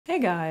Hey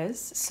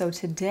guys, so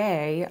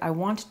today I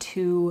want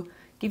to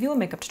give you a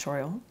makeup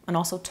tutorial and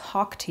also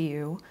talk to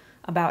you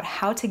about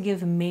how to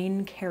give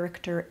main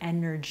character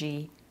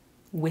energy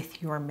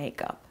with your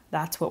makeup.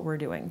 That's what we're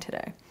doing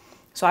today.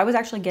 So I was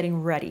actually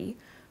getting ready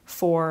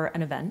for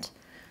an event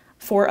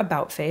for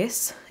About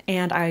Face,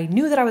 and I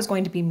knew that I was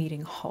going to be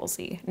meeting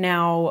Halsey.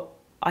 Now,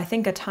 I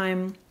think a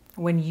time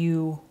when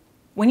you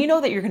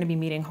know that you're going to be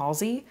meeting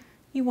Halsey,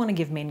 you want to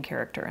give main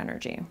character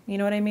energy. You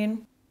know what I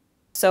mean?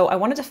 So I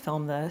wanted to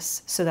film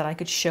this so that I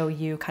could show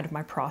you kind of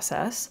my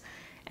process,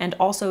 and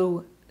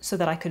also so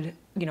that I could,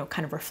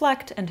 kind of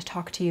reflect and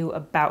talk to you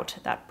about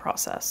that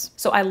process.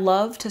 So I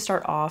love to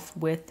start off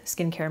with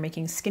skincare,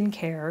 making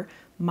skincare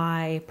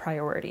my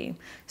priority.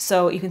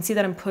 So you can see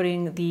that I'm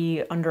putting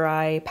the under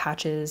eye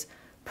patches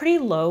pretty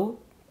low,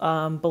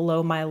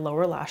 below my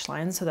lower lash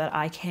line, so that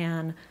I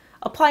can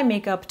apply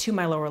makeup to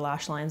my lower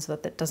lash line so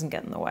that that doesn't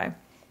get in the way.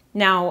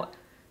 Now,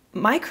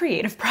 my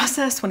creative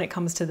process when it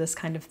comes to this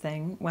kind of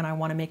thing, when I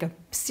want to make a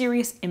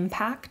serious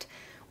impact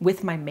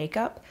with my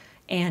makeup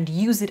and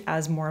use it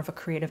as more of a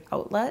creative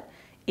outlet,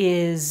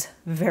 is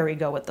very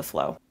go with the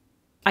flow.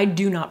 I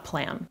do not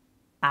plan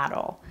at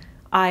all.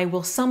 I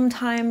will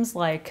sometimes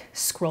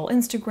scroll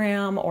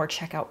Instagram or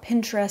check out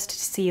Pinterest to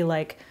see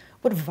what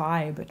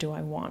vibe do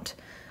I want.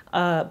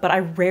 But I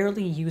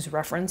rarely use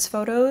reference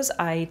photos.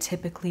 I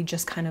typically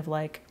just kind of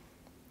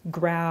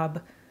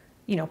grab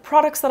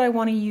products that I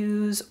want to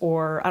use,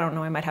 or I don't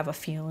know, I might have a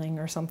feeling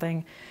or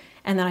something,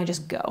 and then I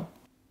just go.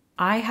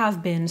 I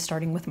have been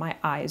starting with my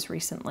eyes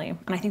recently,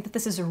 and I think that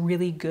this is a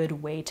really good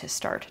way to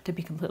start, to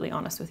be completely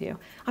honest with you.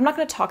 I'm not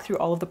going to talk through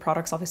all of the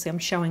products, obviously I'm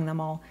showing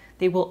them all.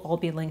 They will all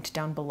be linked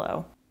down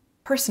below.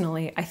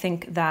 Personally, I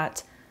think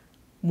that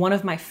one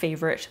of my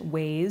favorite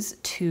ways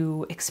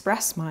to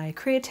express my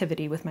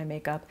creativity with my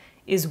makeup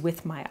is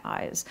with my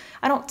eyes.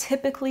 I don't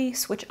typically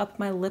switch up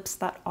my lips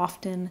that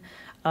often.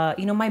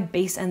 My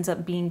base ends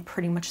up being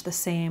pretty much the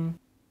same.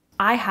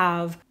 I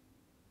have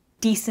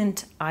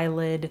decent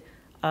eyelid,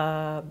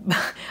 a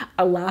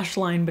lash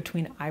line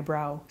between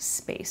eyebrow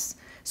space.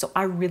 So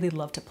I really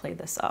love to play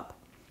this up.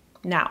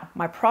 Now,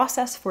 my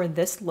process for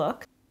this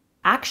look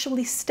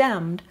actually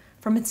stemmed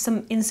from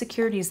some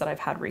insecurities that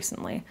I've had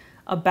recently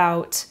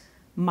about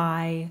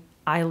my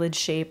eyelid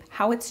shape,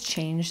 how it's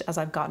changed as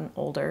I've gotten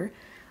older.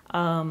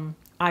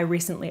 I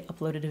recently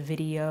uploaded a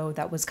video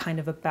that was kind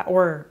of about,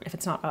 or if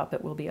it's not up,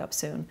 it will be up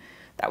soon.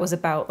 That was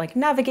about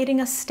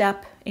navigating a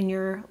step in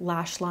your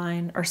lash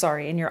line, or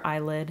sorry, in your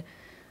eyelid.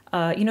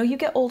 You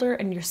get older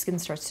and your skin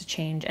starts to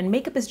change and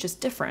makeup is just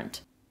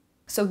different.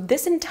 So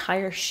this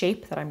entire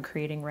shape that I'm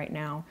creating right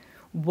now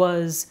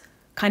was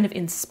kind of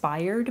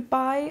inspired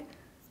by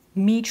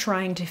me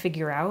trying to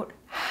figure out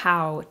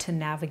how to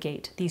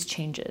navigate these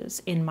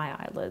changes in my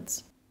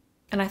eyelids.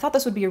 And I thought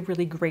this would be a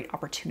really great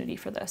opportunity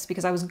for this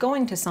because I was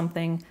going to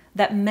something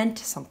that meant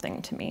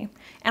something to me.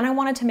 And I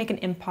wanted to make an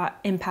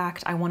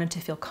impact. I wanted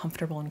to feel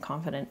comfortable and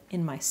confident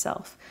in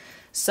myself.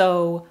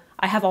 So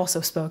I have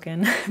also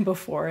spoken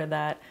before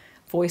that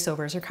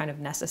voiceovers are kind of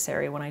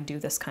necessary when I do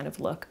this kind of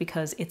look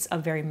because it's a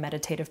very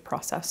meditative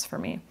process for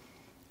me.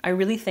 I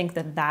really think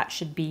that that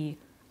should be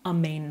a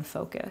main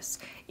focus.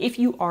 If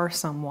you are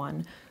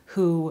someone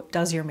who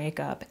does your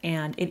makeup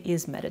and it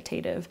is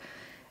meditative,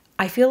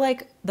 I feel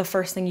like the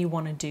first thing you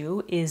want to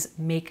do is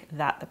make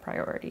that the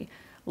priority.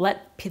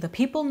 Let the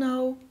people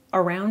know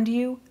around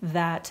you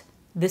that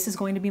this is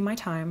going to be my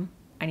time.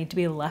 I need to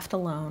be left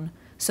alone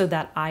so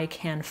that I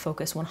can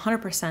focus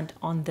 100%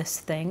 on this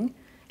thing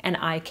and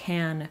I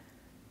can,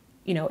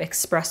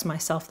 express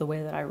myself the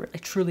way that I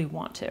truly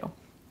want to.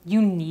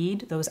 You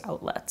need those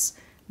outlets.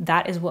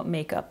 That is what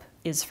makeup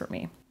is for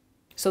me.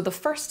 So the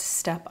first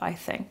step, I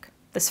think,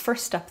 this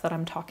first step that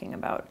I'm talking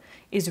about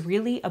is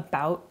really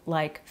about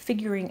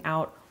figuring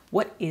out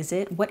what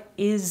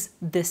is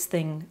this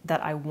thing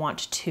that I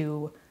want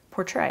to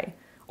portray,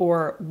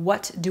 or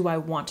what do I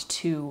want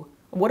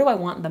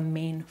the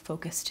main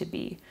focus to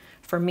be?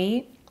 For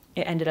me,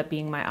 it ended up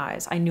being my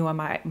eyes. I knew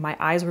my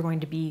eyes were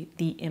going to be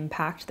the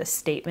impact, the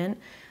statement.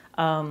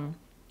 And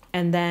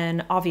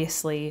then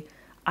obviously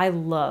I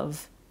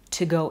love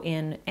to go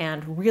in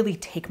and really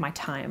take my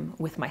time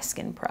with my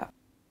skin prep.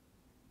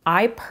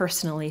 I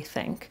personally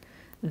think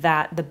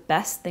that the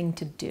best thing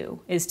to do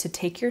is to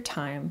take your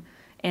time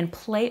and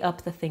play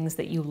up the things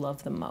that you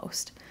love the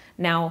most.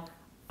 Now,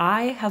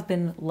 I have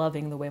been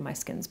loving the way my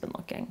skin's been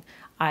looking.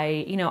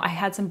 I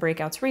had some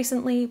breakouts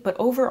recently, but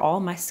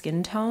overall my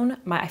skin tone,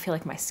 I feel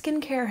like my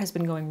skincare has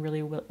been going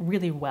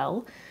really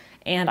well,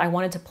 and I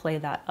wanted to play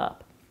that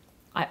up.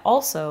 I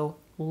also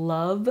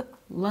love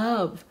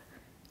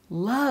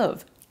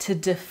to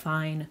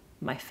define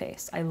my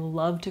face. I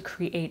love to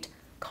create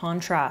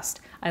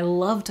contrast. I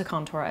love to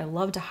contour. I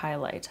love to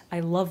highlight. I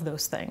love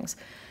those things.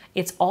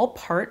 It's all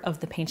part of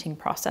the painting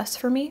process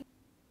for me.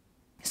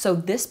 So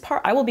this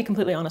part, I will be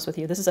completely honest with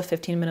you, this is a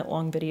 15-minute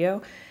long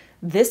video.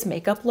 This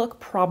makeup look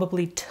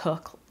probably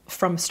took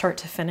from start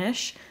to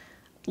finish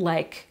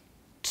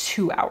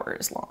 2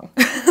 hours long.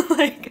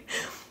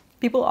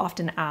 People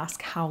often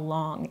ask how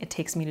long it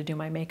takes me to do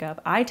my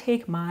makeup. I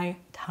take my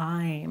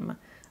time.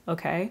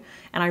 okay?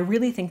 And I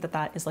really think that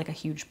that is like a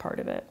huge part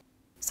of it.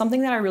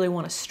 Something that I really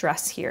want to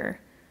stress here,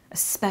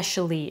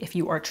 especially if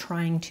you are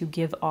trying to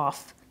give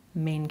off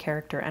main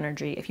character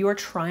energy, if you are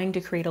trying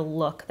to create a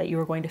look that you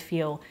are going to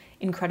feel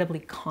incredibly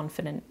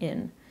confident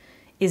in,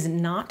 is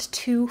not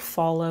to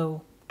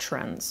follow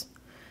trends.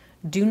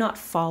 Do not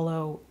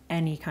follow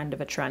any kind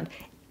of a trend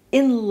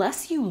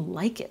unless you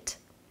like it.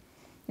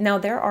 Now,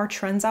 there are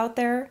trends out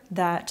there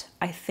that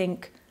I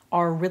think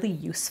are really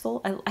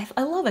useful.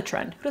 I love a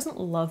trend. Who doesn't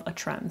love a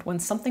trend? When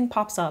something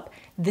pops up,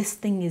 this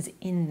thing is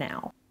in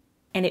now,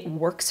 and it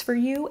works for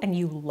you and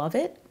you love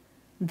it,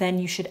 then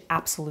you should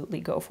absolutely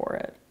go for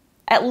it.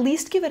 At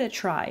least give it a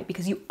try,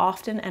 because you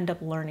often end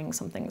up learning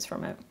some things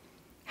from it.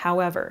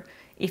 However,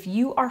 if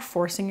you are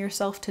forcing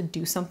yourself to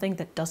do something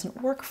that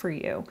doesn't work for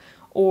you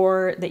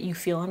or that you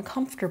feel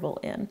uncomfortable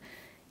in,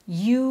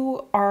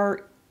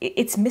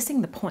 it's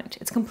missing the point.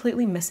 It's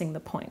completely missing the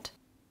point.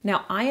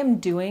 Now, I am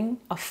doing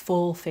a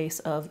full face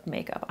of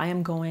makeup. I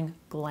am going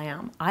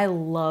glam. I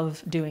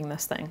love doing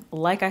this thing.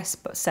 Like I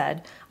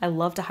said, I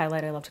love to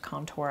highlight, I love to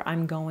contour.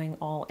 I'm going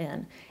all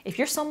in. If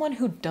you're someone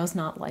who does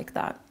not like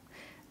that,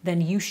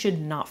 then you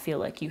should not feel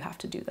like you have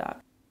to do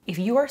that. If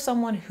you are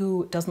someone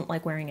who doesn't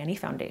like wearing any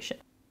foundation,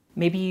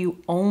 maybe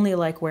you only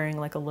like wearing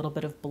like a little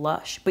bit of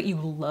blush, but you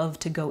love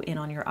to go in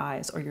on your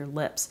eyes or your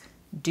lips,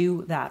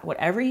 do that.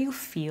 Whatever you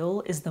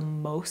feel is the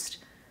most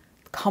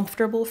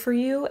comfortable for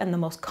you and the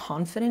most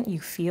confident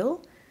you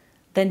feel,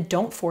 then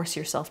don't force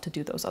yourself to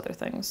do those other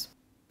things.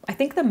 I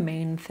think the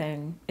main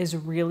thing is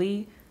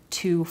really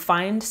to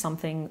find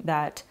something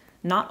that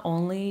not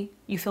only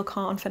you feel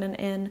confident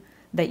in,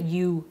 that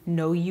you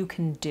know you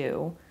can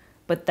do,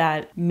 but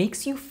that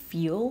makes you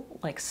feel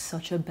like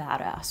such a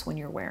badass when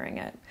you're wearing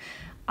it.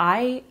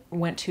 I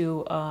went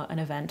to an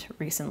event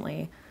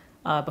recently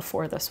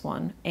before this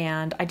one,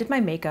 and I did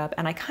my makeup,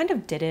 and I kind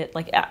of did it,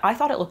 like, I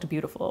thought it looked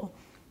beautiful,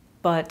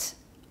 but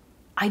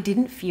I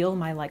didn't feel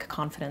my like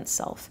confident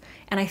self.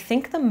 And I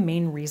think the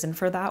main reason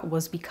for that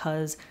was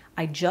because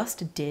I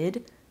just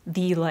did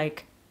the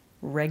like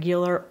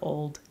regular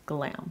old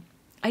glam.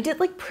 I did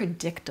like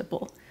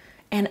predictable.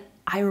 And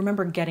I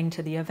remember getting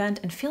to the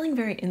event and feeling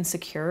very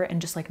insecure and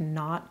just like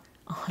not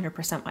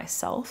 100%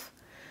 myself.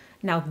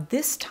 Now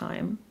this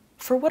time,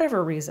 for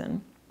whatever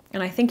reason,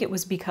 and I think it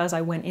was because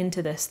I went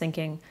into this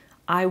thinking,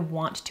 I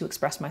want to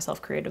express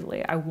myself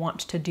creatively. I want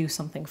to do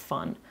something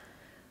fun.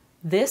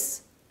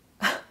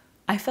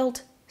 I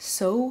felt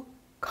so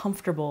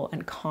comfortable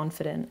and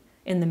confident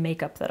in the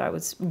makeup that I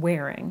was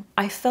wearing.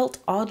 I felt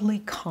oddly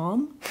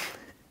calm.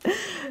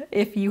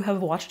 If you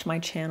have watched my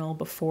channel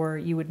before,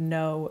 you would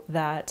know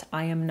that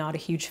I am not a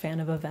huge fan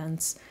of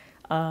events,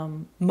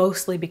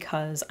 mostly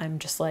because I'm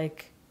just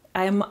like,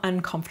 I am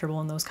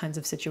uncomfortable in those kinds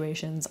of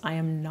situations. I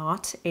am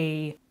not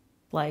a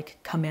like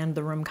command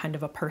the room kind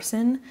of a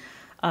person.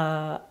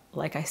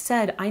 Like I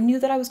said, I knew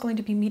that I was going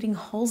to be meeting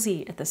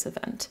Halsey at this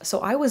event. So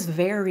I was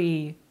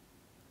very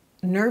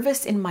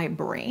nervous in my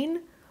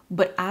brain,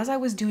 but as I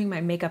was doing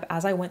my makeup,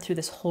 as I went through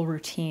this whole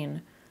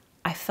routine,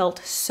 I felt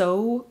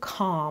so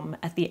calm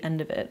at the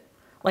end of it.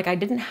 Like I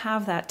didn't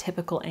have that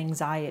typical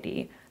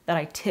anxiety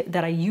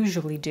that I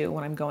usually do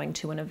when I'm going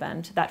to an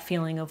event. That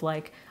feeling of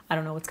like, I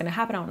don't know what's gonna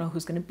happen. I don't know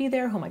who's gonna be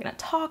there. Who am I gonna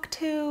talk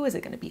to? Is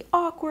it gonna be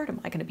awkward?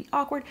 Am I gonna be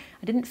awkward?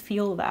 I didn't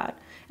feel that.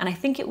 And I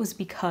think it was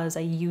because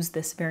I used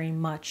this very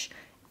much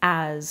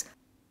as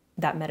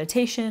that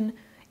meditation.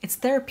 It's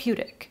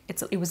therapeutic.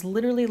 It was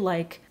literally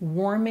like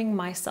warming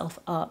myself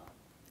up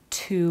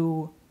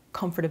to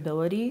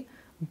comfortability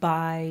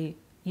by,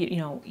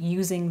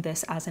 using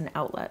this as an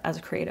outlet, as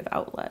a creative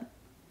outlet.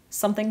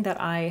 Something that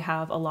I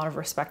have a lot of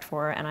respect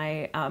for, and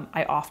I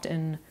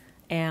often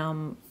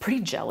am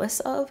pretty jealous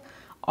of,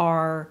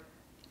 are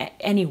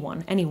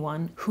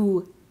anyone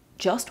who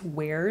just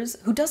wears,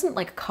 who doesn't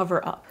like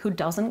cover up, who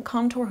doesn't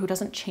contour, who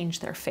doesn't change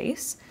their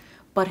face,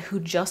 but who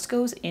just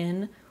goes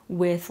in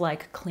with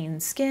like clean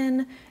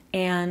skin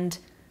and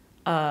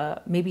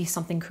maybe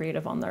something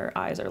creative on their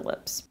eyes or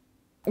lips,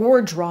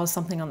 or draws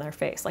something on their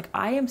face. Like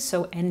I am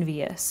so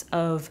envious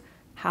of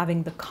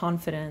having the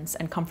confidence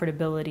and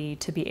comfortability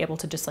to be able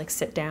to just like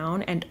sit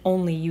down and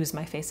only use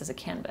my face as a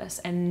canvas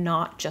and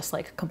not just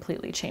like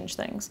completely change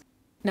things.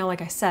 Now,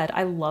 like I said,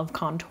 I love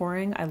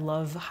contouring, I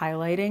love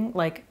highlighting.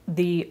 Like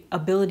the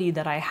ability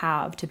that I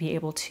have to be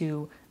able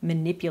to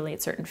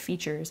manipulate certain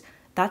features,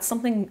 that's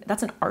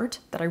an art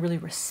that I really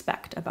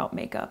respect about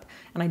makeup,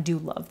 and I do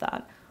love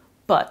that.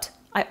 But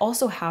I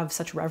also have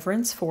such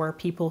reverence for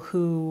people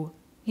who,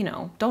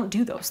 don't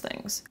do those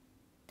things.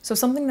 So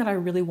something that I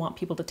really want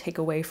people to take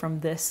away from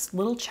this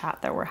little chat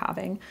that we're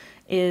having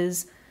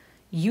is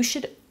you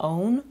should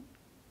own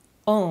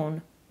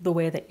the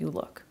way that you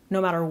look,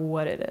 no matter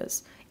what it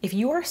is. If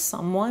you are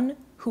someone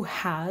who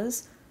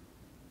has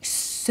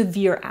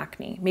severe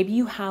acne, maybe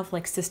you have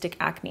like cystic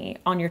acne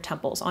on your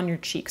temples, on your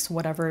cheeks,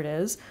 whatever it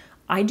is,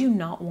 I do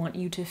not want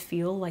you to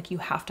feel like you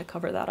have to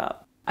cover that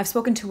up. I've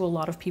spoken to a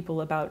lot of people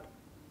about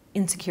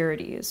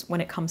insecurities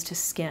when it comes to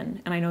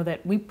skin. And I know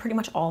that we pretty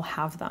much all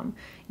have them.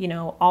 You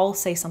know, I'll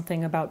say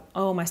something about,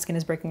 oh, my skin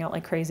is breaking out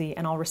like crazy,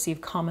 and I'll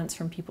receive comments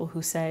from people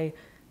who say,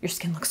 your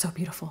skin looks so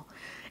beautiful.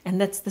 And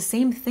that's the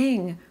same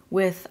thing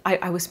with,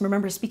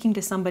 remember speaking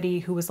to somebody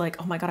who was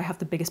like, oh my God, I have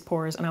the biggest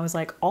pores. And I was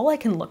like, all I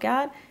can look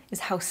at is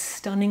how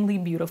stunningly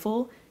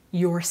beautiful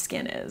your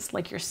skin is.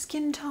 Like your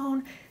skin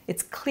tone,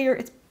 it's clear,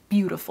 it's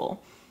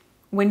beautiful.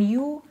 When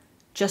you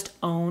just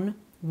own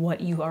what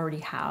you already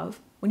have,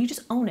 when you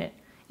just own it,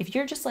 if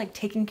you're just like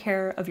taking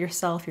care of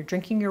yourself, you're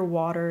drinking your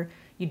water,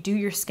 you do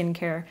your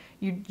skincare,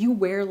 you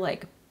wear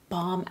like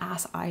bomb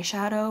ass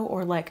eyeshadow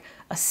or like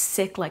a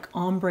sick like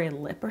ombre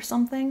lip or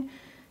something,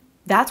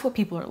 that's what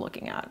people are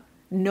looking at.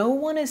 No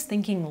one is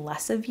thinking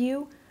less of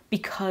you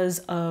because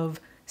of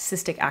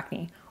cystic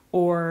acne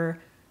or,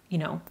 you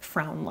know,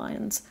 frown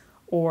lines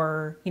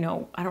or, you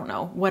know, I don't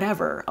know,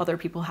 whatever other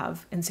people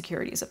have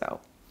insecurities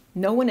about.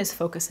 No one is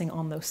focusing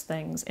on those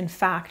things. In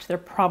fact, they're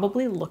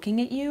probably looking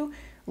at you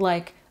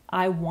like,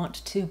 I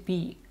want to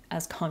be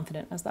as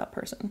confident as that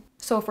person.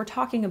 So if we're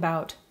talking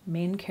about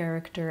main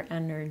character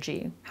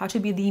energy, how to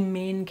be the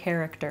main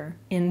character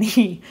in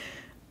the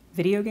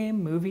video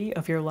game movie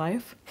of your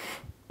life,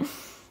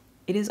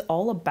 it is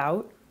all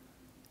about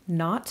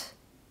not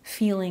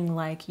feeling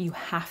like you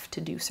have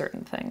to do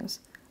certain things,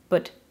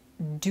 but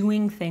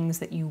doing things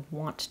that you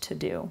want to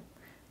do,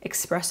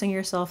 expressing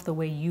yourself the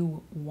way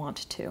you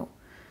want to,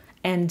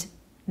 and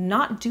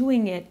not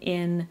doing it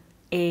in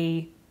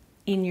a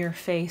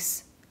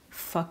in-your-face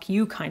fuck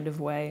you kind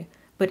of way,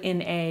 but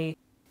in a,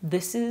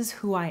 this is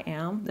who I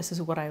am, this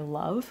is what I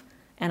love,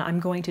 and I'm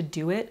going to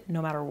do it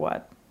no matter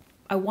what.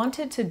 I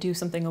wanted to do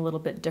something a little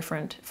bit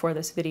different for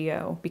this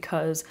video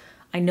because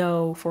I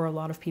know for a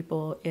lot of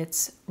people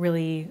it's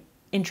really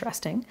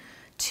interesting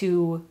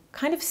to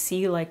kind of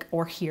see like,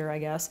 or hear, I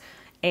guess,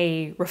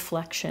 a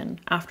reflection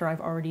after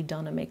I've already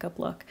done a makeup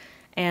look.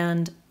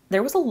 And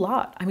there was a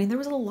lot. I mean, there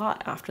was a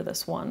lot after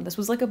this one. This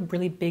was like a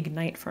really big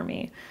night for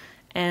me.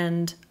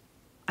 And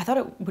I thought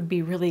it would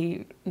be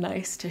really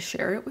nice to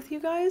share it with you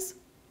guys.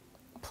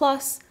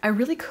 Plus, I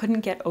really couldn't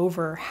get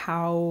over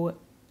how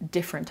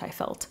different I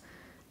felt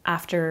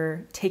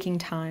after taking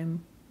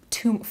time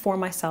for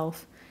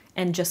myself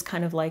and just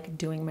kind of like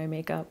doing my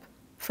makeup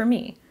for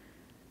me.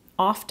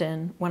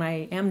 Often when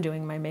I am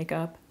doing my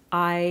makeup,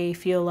 I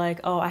feel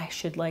like, oh, I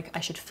should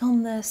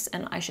film this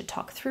and I should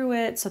talk through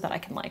it so that I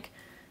can like,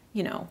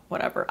 you know,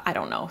 whatever, I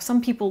don't know.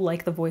 Some people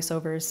like the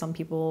voiceovers, some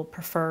people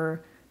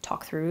prefer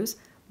talk-throughs.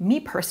 Me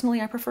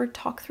personally, I prefer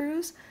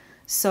talk-throughs,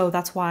 so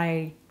that's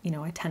why, you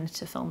know, I tend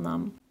to film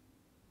them.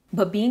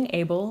 But being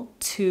able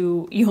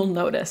to, you'll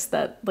notice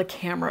that the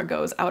camera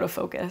goes out of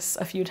focus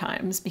a few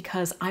times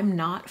because I'm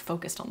not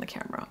focused on the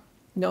camera.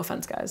 No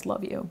offense, guys,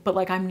 love you. But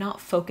like, I'm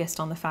not focused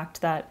on the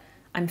fact that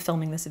I'm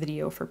filming this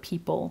video for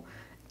people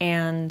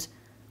and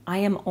I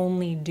am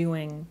only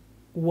doing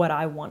what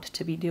I want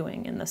to be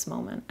doing in this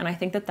moment. And I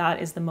think that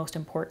that is the most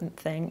important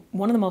thing.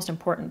 One of the most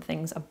important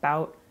things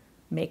about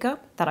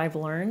makeup that I've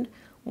learned,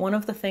 one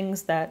of the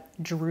things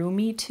that drew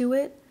me to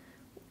it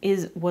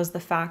was the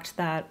fact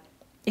that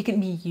it can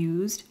be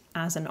used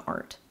as an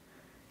art.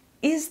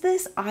 Is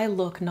this eye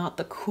look not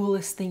the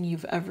coolest thing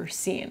you've ever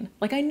seen?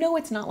 Like, I know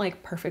it's not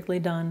like perfectly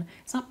done,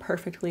 it's not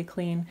perfectly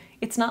clean,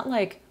 it's not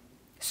like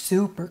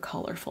super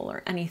colorful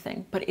or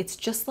anything, but it's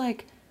just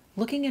like,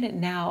 looking at it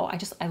now,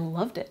 I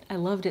loved it. I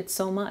loved it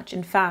so much.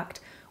 In fact,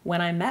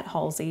 when I met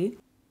Halsey,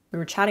 we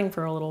were chatting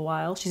for a little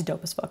while. She's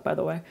dope as fuck, by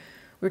the way.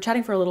 We were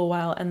chatting for a little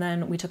while and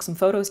then we took some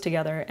photos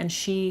together and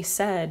she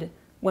said,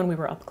 when we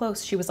were up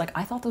close, she was like,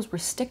 I thought those were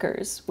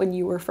stickers when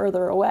you were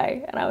further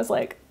away. And I was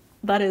like,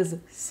 that is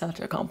such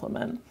a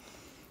compliment.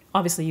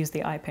 Obviously use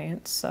the eye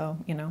paint, so,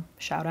 you know,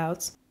 shout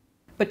outs.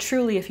 But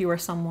truly, if you are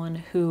someone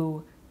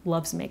who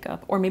loves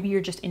makeup, or maybe you're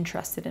just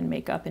interested in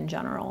makeup in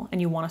general and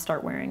you want to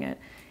start wearing it,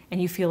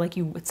 and you feel like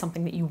it's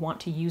something that you want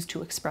to use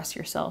to express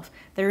yourself,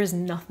 there is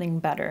nothing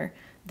better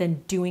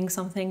than doing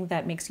something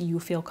that makes you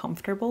feel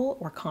comfortable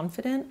or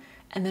confident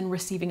and then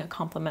receiving a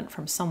compliment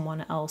from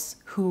someone else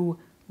who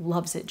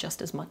loves it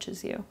just as much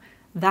as you.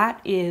 That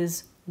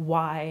is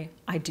why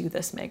I do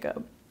this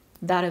makeup.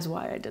 That is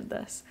why I did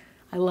this.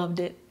 I loved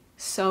it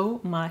so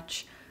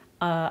much.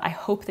 I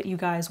hope that you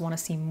guys want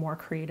to see more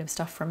creative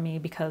stuff from me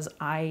because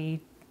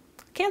I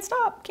can't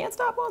stop,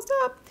 won't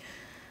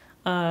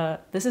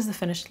stop. This is the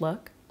finished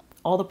look.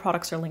 All the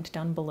products are linked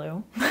down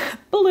below.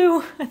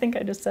 Below, I think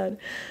I just said.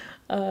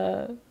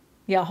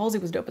 Yeah, Halsey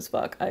was dope as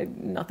fuck.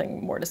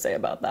 Nothing more to say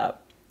about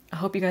that. I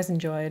hope you guys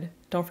enjoyed.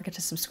 Don't forget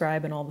to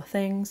subscribe and all the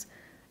things.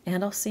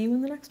 And I'll see you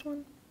in the next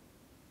one.